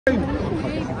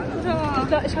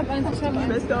ich habe eins, ich habe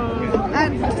eins.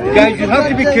 Guys, you have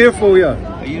to be careful here.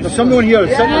 There's someone here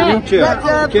sitting in a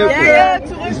wheelchair.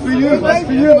 Careful. It's for you, it's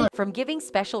for you. From giving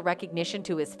special recognition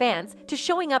to his fans to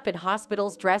showing up in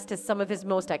hospitals dressed as some of his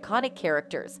most iconic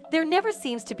characters, there never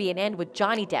seems to be an end with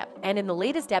Johnny Depp. And in the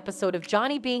latest episode of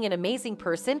Johnny being an amazing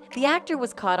person, the actor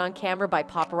was caught on camera by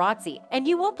paparazzi. And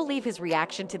you won't believe his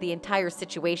reaction to the entire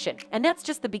situation. And that's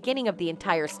just the beginning of the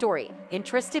entire story.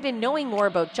 Interested in knowing more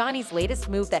about Johnny's latest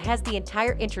move that has the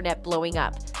entire internet blowing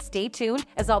up? Stay tuned,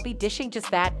 as I'll be dishing just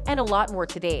that and a lot more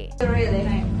today.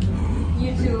 Really,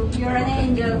 you too. You're an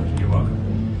angel. You're welcome.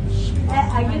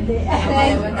 I get it.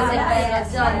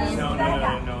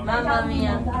 Mamma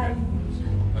mia.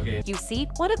 Okay. You see,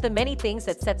 one of the many things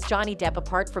that sets Johnny Depp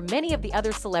apart from many of the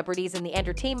other celebrities in the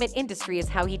entertainment industry is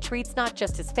how he treats not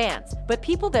just his fans, but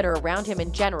people that are around him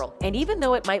in general. And even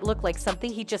though it might look like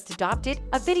something he just adopted,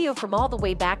 a video from all the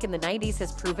way back in the 90s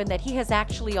has proven that he has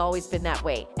actually always been that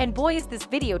way. And boy, is this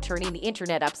video turning the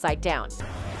internet upside down.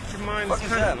 Your mind is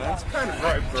kind of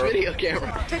right, bro. Video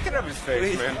camera. Take it up his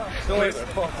face, man. Don't wait.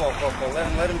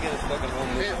 Let him get his fucking home.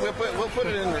 We'll put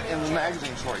it in the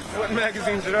magazines for you. What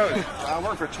magazines are those? I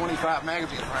work for 25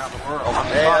 magazines around the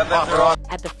world.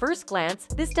 At the first glance,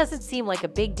 this doesn't seem like a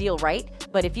big deal, right?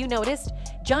 But if you noticed,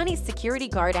 Johnny's security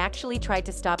guard actually tried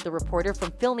to stop the reporter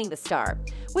from filming the star,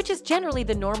 which is generally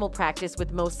the normal practice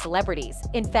with most celebrities.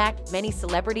 In fact, many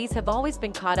celebrities have always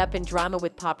been caught up in drama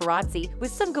with paparazzi,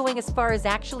 with some going as far as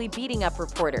actually beating up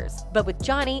reporters. But with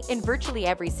Johnny, in virtually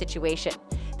every situation,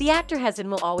 the actor has and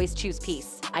will always choose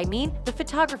peace. I mean, the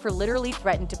photographer literally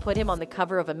threatened to put him on the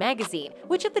cover of a magazine,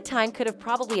 which at the time could have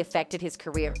probably affected his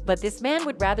career. But this man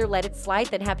would rather let it slide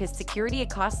than have his security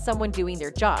accost someone doing their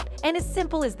job. And as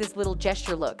simple as this little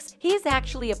gesture looks, he has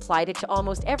actually applied it to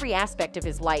almost every aspect of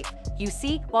his life. You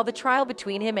see, while the trial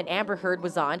between him and Amber Heard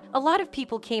was on, a lot of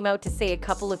people came out to say a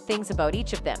couple of things about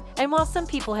each of them. And while some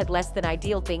people had less than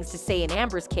ideal things to say in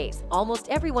Amber's case, almost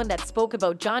everyone that spoke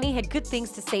about Johnny had good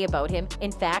things to say about him.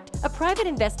 In fact, a private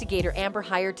investigator Amber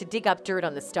hired to dig up dirt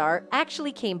on the star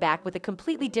actually came back with a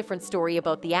completely different story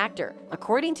about the actor.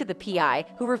 According to the PI,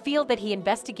 who revealed that he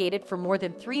investigated for more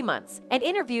than 3 months and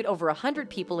interviewed over 100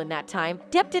 people in that time,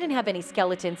 Depp didn't have any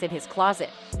skeletons in his closet.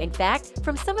 In fact,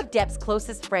 from some of Depp's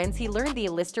closest friends, he learned the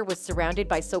A-lister was surrounded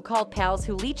by so-called pals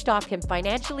who leached off him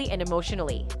financially and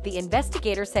emotionally. The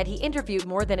investigator said he interviewed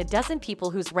more than a dozen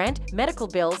people whose rent, medical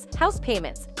bills, house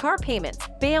payments, car payments,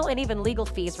 bail, and even legal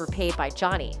fees were paid by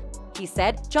Johnny. He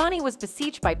said Johnny was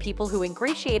besieged by people who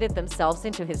ingratiated themselves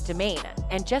into his domain.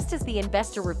 And just as the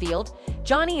investor revealed,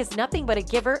 Johnny is nothing but a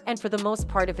giver, and for the most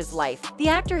part of his life, the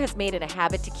actor has made it a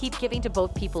habit to keep giving to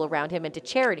both people around him and to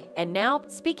charity. And now,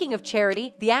 speaking of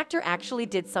charity, the actor actually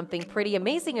did something pretty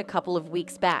amazing a couple of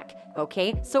weeks back.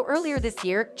 Okay, so earlier this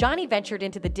year, Johnny ventured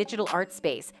into the digital art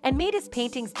space and made his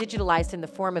paintings digitalized in the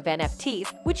form of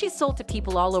NFTs, which he sold to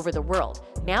people all over the world.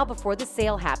 Now, before the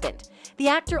sale happened, the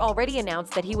actor already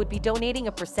announced that he would be donating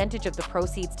a percentage of the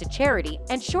proceeds to charity,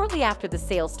 and shortly after the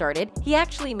sale started, he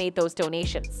actually made those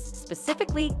donations.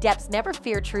 Specifically, Depp's Never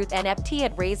Fear Truth NFT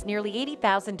had raised nearly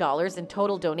 $80,000 in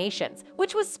total donations,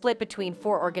 which was split between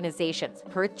 4 organizations: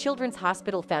 Perth Children's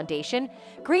Hospital Foundation,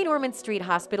 Great Ormond Street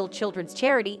Hospital Children's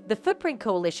Charity, the Footprint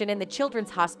Coalition, and the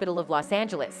Children's Hospital of Los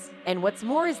Angeles. And what's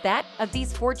more is that, of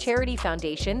these 4 charity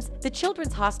foundations, the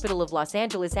Children's Hospital of Los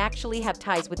Angeles actually have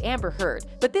ties with Amber Heard.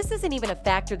 But this isn't even a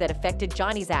factor that affected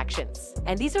Johnny's actions.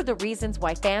 And these are the reasons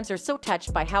why fans are so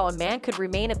touched by how a man could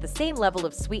remain at the same level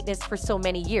of sweetness for so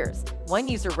many years. One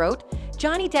user wrote,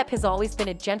 "Johnny Depp has always been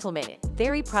a gentleman.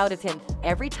 Very proud of him.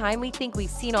 Every time we think we've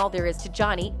seen all there is to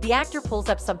Johnny, the actor pulls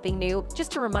up something new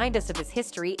just to remind us of his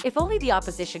history. If only the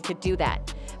opposition could do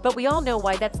that. But we all know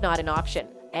why that's not an option.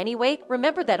 Anyway,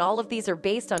 remember that all of these are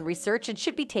based on research and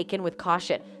should be taken with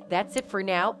caution." That's it for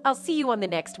now. I'll see you on the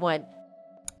next one.